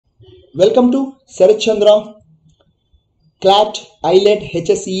Welcome to Sarat Chandra CLAT AILET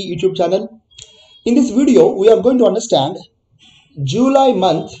HSEE YouTube channel. In this video, we are going to understand July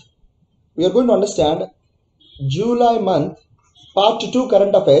month. We are going to understand July month part 2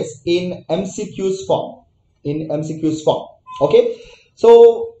 current affairs in MCQs form. Okay.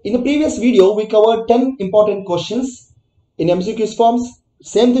 So in the previous video, we covered 10 important questions in MCQs forms.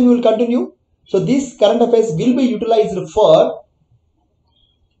 Same thing we will continue. So these current affairs will be utilized for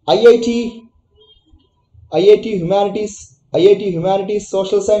IIT Humanities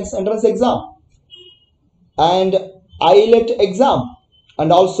Social Science entrance exam and AILET exam,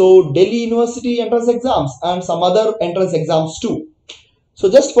 and also Delhi University entrance exams and some other entrance exams too.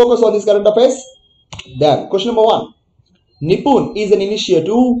 So just focus on these current affairs. Then question number 1. Nipun is an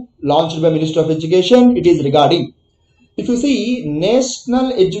initiative launched by Minister of Education. It is regarding, if you see,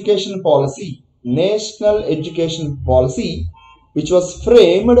 national education policy, which was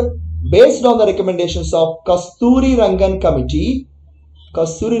framed based on the recommendations of Kasturi Rangan Committee.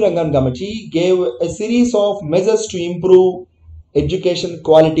 Kasturi Rangan Committee gave a series of measures to improve education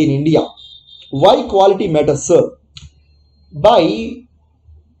quality in India. Why quality matters, sir? By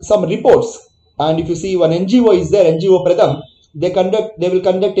some reports, and if you see, one NGO is there, NGO Pradham, they will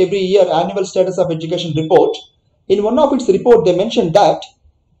conduct every year annual status of education report. In one of its report, they mentioned that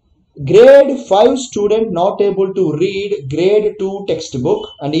grade 5 student not able to read grade 2 textbook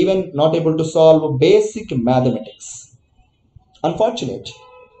and even not able to solve basic mathematics. Unfortunate.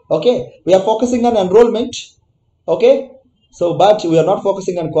 Okay, we are focusing on enrollment. Okay, so but we are not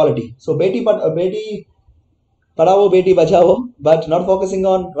focusing on quality. So beti padhao, beti bachao, but not focusing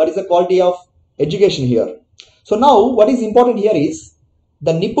on what is the quality of education here. So now what is important here is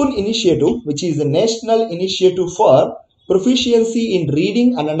the Nipun initiative, which is a national initiative for proficiency in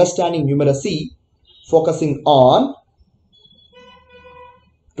reading and understanding numeracy, focusing on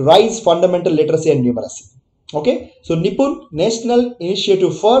rise fundamental literacy and numeracy. Okay, so Nipun, national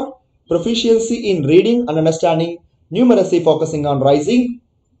initiative for proficiency in reading and understanding numeracy, focusing on rising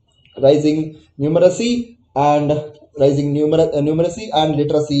numeracy and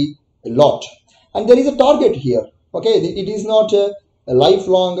literacy a lot. And there is a target here. Okay, it is not a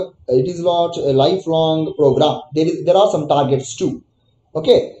lifelong program. There are some targets too.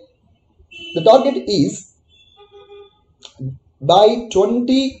 Okay, the target is by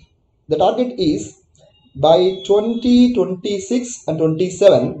 2026 and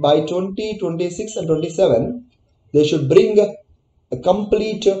 27. By 2026 and 27, they should bring a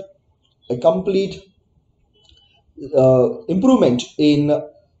complete improvement in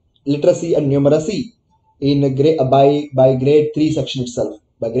literacy and numeracy in by grade 3 section itself.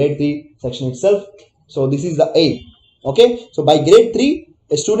 So this is the aim. Okay, so by grade 3,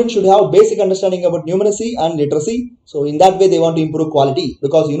 a student should have basic understanding about numeracy and literacy. So in that way, they want to improve quality,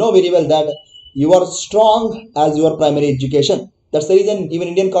 because you know very well that you are strong as your primary education. That's the reason even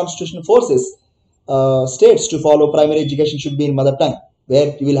Indian Constitution forces states to follow primary education should be in mother tongue,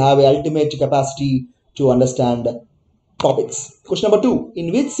 where you will have a ultimate capacity to understand topics. Question number 2.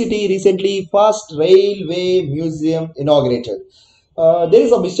 In which city recently first railway museum inaugurated? There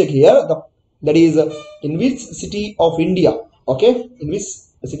is a mistake here. That is, in which city of India? Okay, in which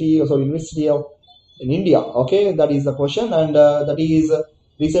city of India? Okay, that is the question, and that is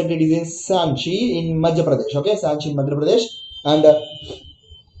recently it is in Sanchi in Madhya Pradesh. Okay, Sanchi in Madhya Pradesh. And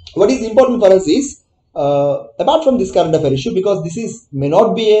what is important for us is apart from this current affair issue, because this may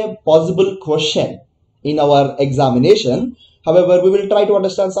not be a possible question in our examination. However, we will try to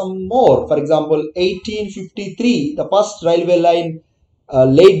understand some more. For example, 1853, the first railway line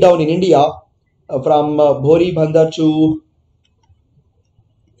laid down in India from Bhori Bandar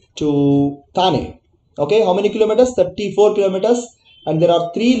to Thane. Okay, how many kilometers? 34 kilometers. And there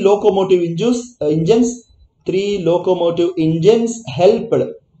are 3 locomotive engines. 3 locomotive engines helped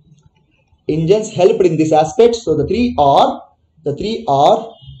in this aspect. So the three are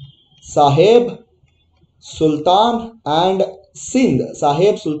Saheb, Sultan and Sindh.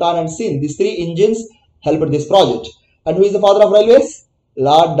 These 3 engines helped this project. And who is the father of railways?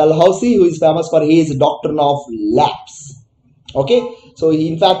 Lord Dalhousie, who is famous for his doctrine of lapse. Okay, so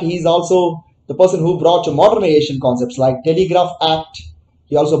in fact he is also the person who brought modernization concepts like Telegraph Act.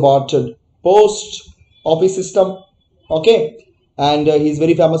 He also brought post office system. Okay, and he is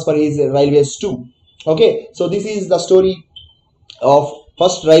very famous for his railways too. Okay, so this is the story of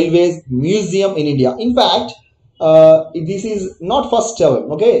first railways museum in India. In fact, this is not first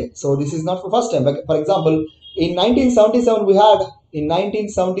time. Okay, so this is not for first time. For example, in 1977 we had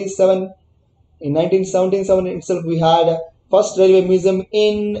itself we had first railway museum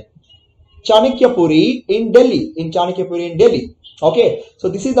in Chanakyapuri in Delhi. Okay, so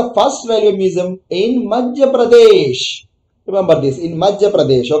this is the first railway museum in Madhya Pradesh. Remember this, in Madhya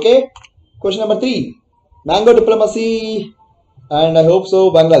Pradesh. Okay, question number 3, mango diplomacy, and I hope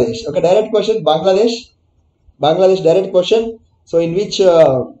so Bangladesh. Okay, direct question, Bangladesh direct question. So in which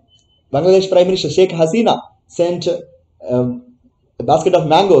Bangladesh Prime Minister Sheikh Hasina sent a basket of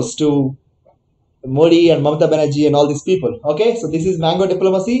mangoes to Modi and Mamata Banerjee and all these people. Okay, so this is mango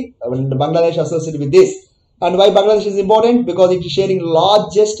diplomacy, and Bangladesh associated with this. And why Bangladesh is important? Because it is sharing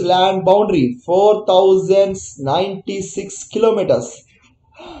largest land boundary, 4,096 kilometers.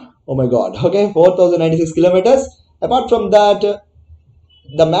 Oh my God. Okay, 4,096 kilometers. Apart from that,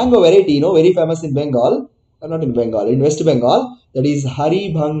 the mango variety, very famous in Bengal, not in Bengal, in West Bengal, that is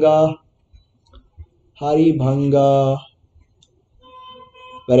Haribhanga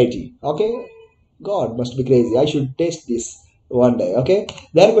variety. Okay, God, must be crazy. I should taste this one day. Okay,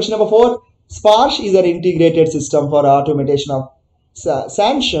 then question number 4, SPARSH is an integrated system for automation of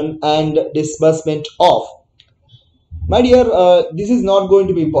sanction and disbursement of. My dear, this is not going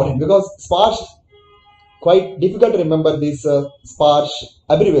to be important because SPARSH, quite difficult to remember this SPARSH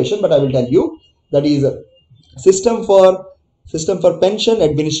abbreviation, but I will tell you that is System for Pension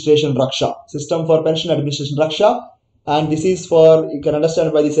Administration Raksha. System for Pension Administration Raksha, and this is for, you can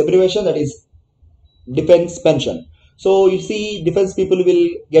understand by this abbreviation, that is defense pension. So you see, defense people will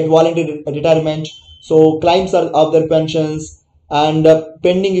get voluntary retirement, so claims of their pensions and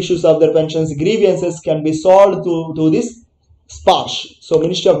pending issues of their pensions, grievances can be solved through this SPARSH. So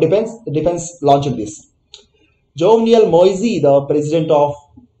Ministry of Defense launched this. Jovenel Moise, the president of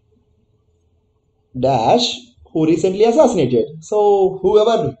Dash, who recently assassinated. So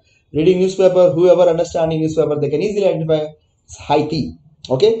whoever reading newspaper, whoever understanding newspaper, they can easily identify Haiti.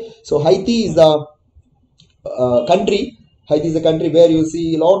 Okay, so Haiti is the country. Haiti is a country where you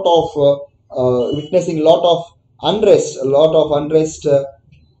see a lot of witnessing a lot of unrest,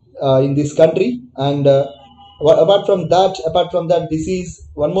 in this country. And apart from that, this is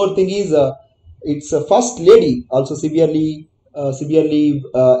one more thing is its first lady also severely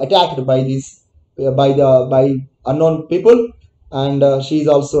attacked by this by unknown people, and she is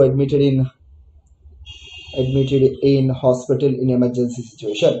also admitted in hospital in emergency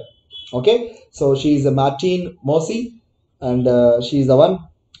situation. Okay, so she is a Martine Mosi, and she is the one,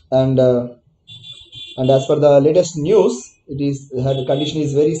 and as per the latest news, her condition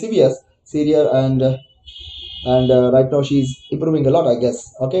is very serious, and right now she is improving a lot, I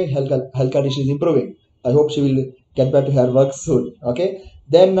guess. Okay, health condition is improving. I hope she will get back to her work soon. Okay,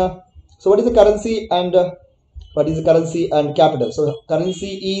 then so what is the currency and capital? So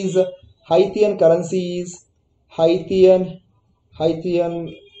currency is Haitian currency is Haitian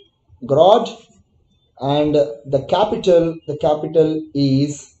Grod, and the capital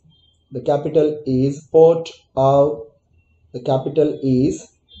is Port au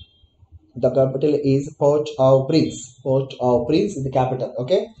Prince. Port au Prince is the capital.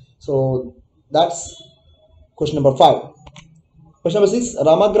 Okay, so that's question number 5. Question number 6,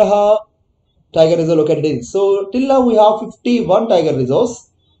 Ramagraha tiger reserve located in. So till now we have 51 tiger reserves.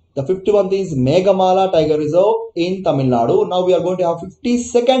 The 51th is Meghamala tiger reserve in Tamil Nadu. Now we are going to have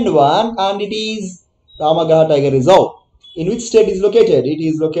 52nd one, and it is Ramagraha tiger reserve. In which state is located? It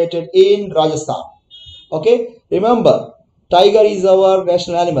is located in Rajasthan. Okay, remember, tiger is our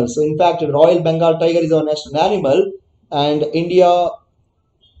national animal. So in fact, Royal Bengal tiger is our national animal, and India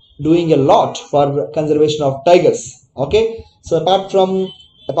doing a lot for conservation of tigers. Okay, so apart from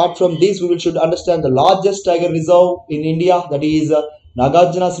this, we should understand the largest tiger reserve in India, that is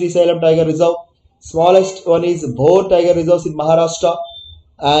Nagarjuna Sri Salem tiger reserve. Smallest one is Bhor tiger reserve in Maharashtra,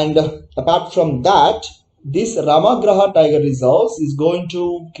 and apart from that, this Ramagraha tiger reserves is going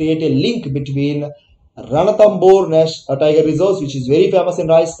to create a link between Ranthambore tiger reserves, which is very famous in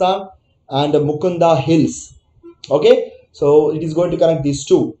Rajasthan, and Mukunda Hills. Okay, so it is going to connect these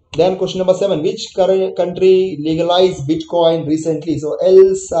two. Then question number 7, which country legalized Bitcoin recently? So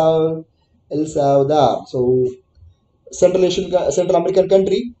El Salvador. So Central American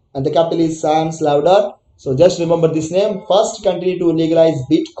country, and the capital is San Salvador. So just remember this name, first country to legalize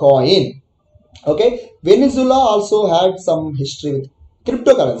Bitcoin. Okay, Venezuela also had some history with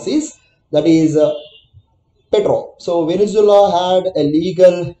cryptocurrencies, that is Petro. So Venezuela had a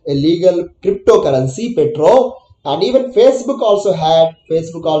legal cryptocurrency, Petro, and even Facebook also had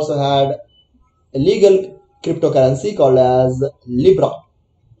a legal cryptocurrency called as Libra.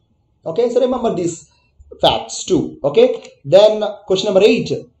 Okay, so remember these facts too. Okay, then question number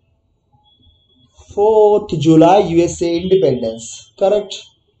 8, 4th July USA independence, correct?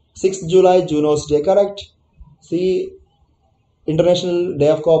 6th July Juno's Day, correct? See, International Day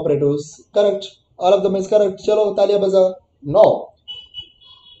of Cooperatives, correct? All of them is correct. Chalo, talia baza. No.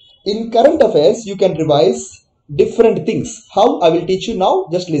 In current affairs, you can revise different things. How? I will teach you now.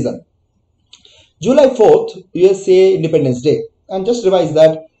 Just listen. July 4th, USA Independence Day. And just revise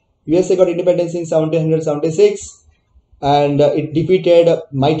that USA got independence in 1776 and it defeated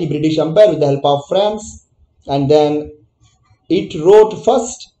mighty British Empire with the help of France. And then it wrote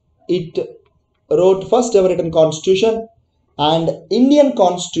first ever written constitution, and Indian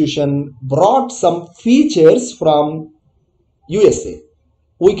constitution brought some features from USA.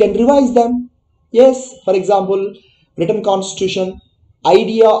 We can revise them. Yes, for example, written constitution,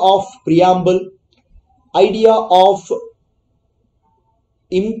 idea of preamble, idea of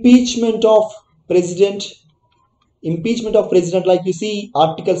impeachment of president, like you see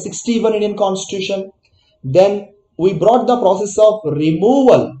article 61 Indian constitution. Then we brought the process of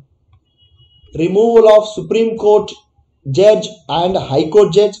removal of Supreme Court judge and High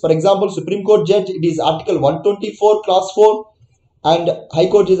Court judge. For example, Supreme Court judge, it is article 124 clause 4 and High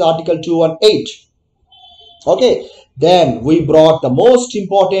Court is article 218. Okay, then we brought the most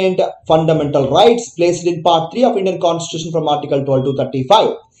important fundamental rights placed in part 3 of Indian Constitution from article 12 to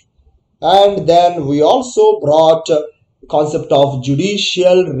 35. And then we also brought concept of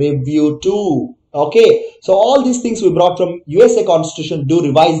judicial review too. Okay, so all these things we brought from USA Constitution. Do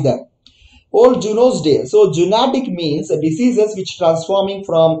revise them. Old Juno's Day. So zoonotic means diseases which transforming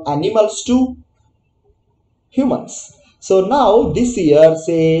from animals to humans. So now this year,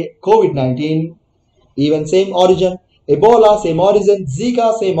 say COVID-19, even same origin, Ebola same origin,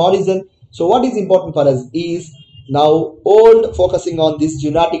 Zika same origin. So what is important for us is now old focusing on these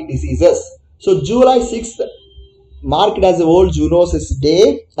zoonotic diseases. So July 6th marked as World Zoonosis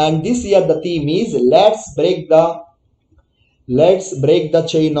Day, and this year the theme is let's break the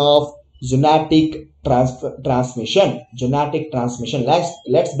chain of zoonotic transmission.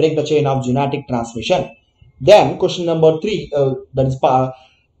 Let's break the chain of zoonotic transmission. Then question number 3, that is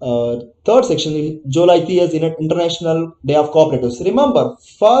third section, July 3 is International Day of Cooperatives. Remember,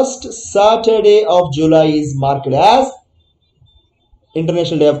 first Saturday of July is marked as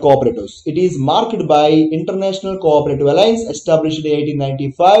International Day of Cooperatives. It is marked by International Cooperative Alliance, established in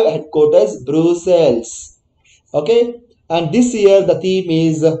 1895, headquarters Brussels. Okay, and this year the theme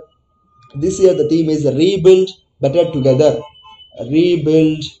is rebuild better together.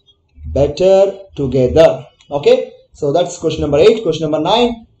 Rebuild better together. Okay, so that's question number 8. Question number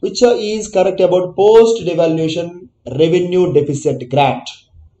 9, which is correct about post devaluation revenue deficit grant?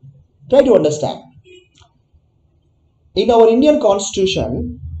 Try to understand. In our Indian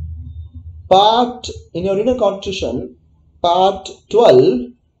Constitution, part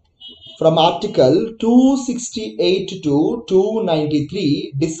 12, from article 268 to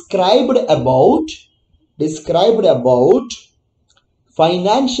 293 described about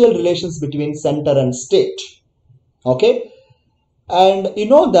financial relations between center and state. Okay, and you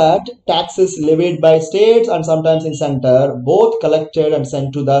know that taxes levied by states and sometimes in center, both collected and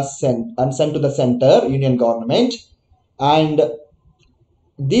sent to the center union government, and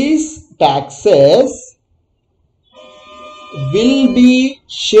these taxes will be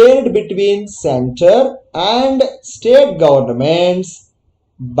shared between center and state governments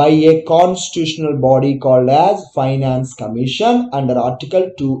by a constitutional body called as Finance Commission under Article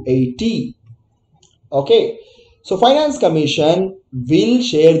 280. Okay, so Finance Commission will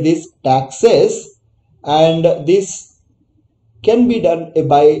share these taxes, and this can be done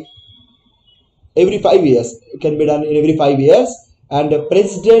by every 5 years. It can be done in every 5 years, and the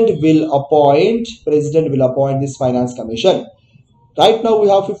president will appoint this Finance Commission. Right now we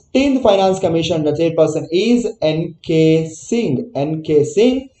have 15th Finance Commission. The chairperson is N.K. Singh,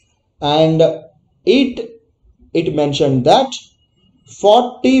 and it mentioned that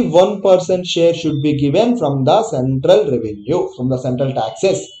 41% share should be given from the central revenue, from the central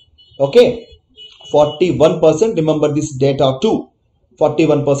taxes. Okay, 41%. Remember this data too.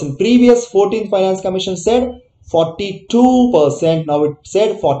 41%. Previous 14th Finance Commission said 42%. Now it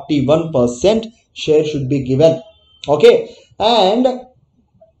said 41% share should be given. Okay, and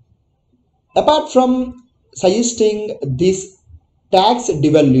apart from suggesting this tax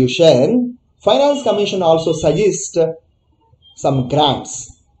devolution, Finance Commission also suggests some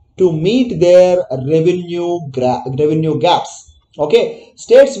grants to meet their revenue gaps. Okay,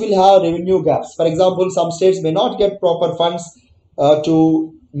 states will have revenue gaps. For example, some states may not get proper funds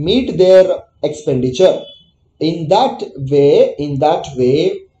to meet their expenditure. In that way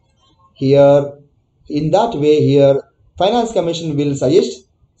here Finance Commission will suggest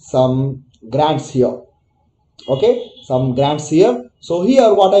some grants here. Okay, some grants here. So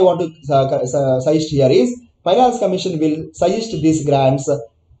here what I want to suggest here is Finance Commission will suggest these grants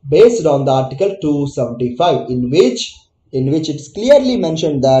based on the Article 275, in which in which it's clearly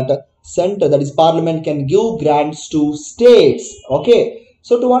mentioned that center, that is parliament, can give grants to states. Okay,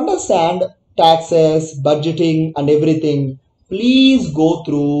 so to understand taxes, budgeting and everything, please go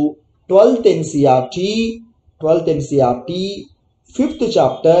through 12th NCRT, 12th NCRT, 5th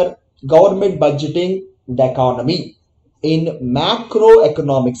chapter, government budgeting and economy, in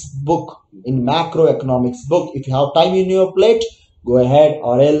macroeconomics book. In macroeconomics book, if you have time in your plate, go ahead,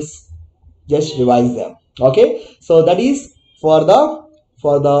 or else just revise them. Okay, so that is for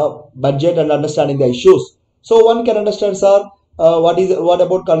the budget and understanding the issues. So one can understand, sir, what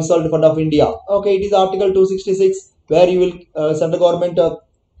about Consolidation Fund of India? Okay, it is Article 266, where you will central government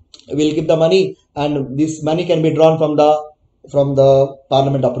will give the money, and this money can be drawn from the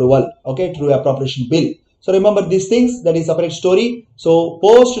parliament approval. Okay, through appropriation bill. So remember these things, that is separate story. So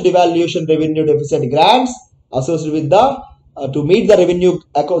post devaluation revenue deficit grants associated with the to meet the revenue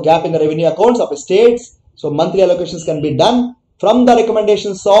gap in the revenue accounts of states. So monthly allocations can be done from the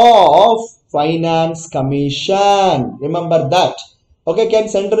recommendations of Finance Commission. Remember that. Okay, can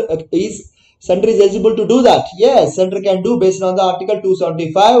center is eligible to do that? Yes, center can do based on the Article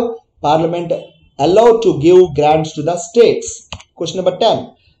 275. Parliament allowed to give grants to the states. Question number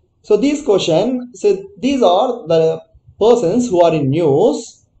 10. So these questions, so these are the persons who are in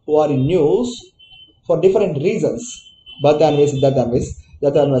news, for different reasons. Birth anniversary, death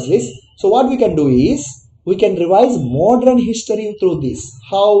anniversaries. So what we can do is, we can revise modern history through this.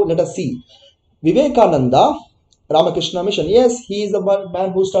 How? Let us see. Vivekananda, Ramakrishna Mission. Yes, he is the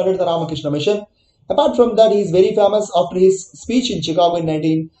man who started the Ramakrishna Mission. Apart from that, he is very famous after his speech in Chicago in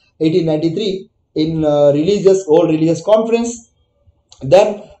 1893 in old religious conference.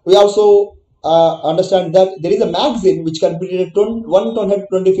 Then we also understand that there is a magazine which completed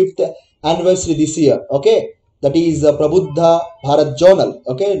 125th anniversary this year. Okay, that is Prabuddha Bharat Journal.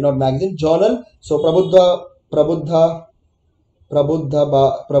 Okay, not magazine, journal. So Prabuddha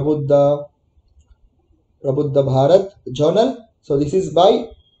Bharat Journal. So this is by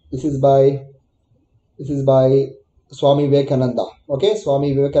Swami Vivekananda. Okay,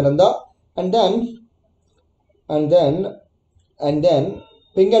 Swami Vivekananda, and then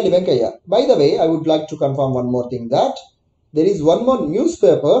Pingali Venkaya. By the way, I would like to confirm one more thing, that there is one more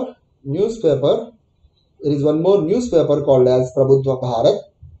newspaper. There is one more newspaper called as Prabuddha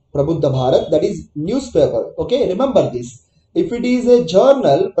Bharat. That is newspaper. Okay, remember this. If it is a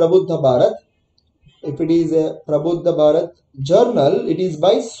journal, Prabuddha Bharat. If it is a Prabuddha Bharat journal, it is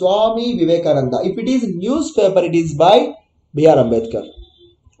by Swami Vivekananda. If it is newspaper, it is by B.R. Ambedkar.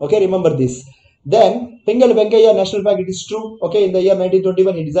 Okay, remember this. Then Pingali Venkaya National Bank, it is true. Okay, in the year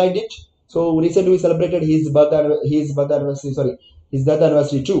 1921 he designed it. So recently we celebrated his death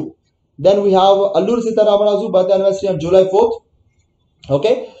anniversary too. Then we have Alluri Sita Ramaraju birth anniversary on July 4th.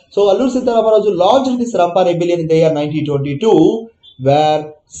 Okay, so Alluri Sita Ramaraju launched this Rampa rebellion in the year 1922,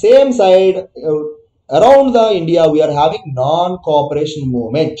 where same side around the India we are having non-cooperation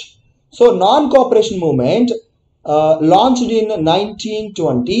movement. So non-cooperation movement launched in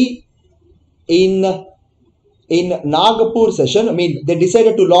 1920 in Nagpur session. I mean, they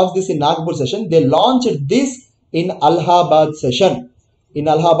decided to launch this in Nagpur session. They launched this in Allahabad session.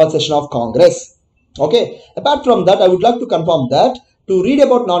 Of Congress. Okay. Apart from that, I would like to confirm that to read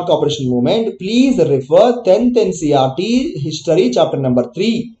about non-cooperation movement, please refer 10th NCRT History chapter number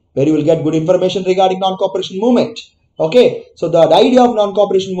 3, where you will get good information regarding non-cooperation movement. Okay. So the idea of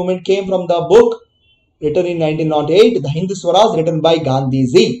non-cooperation movement came from the book written in 1908, the Hindu Swaraj, written by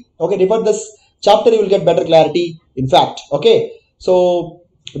Gandhiji. Okay, refer this chapter, you will get better clarity, in fact. Okay, so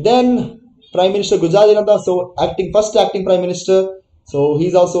then Prime Minister Gujarat, so first acting Prime Minister, so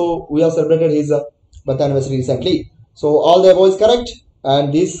we have celebrated his birth anniversary recently. So all the above is correct,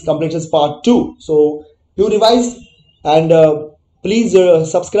 and this completes part 2. So do revise, and please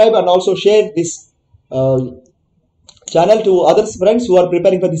subscribe and also share this channel to other friends who are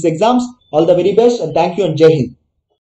preparing for these exams. All the very best, and thank you, and Jai Hind.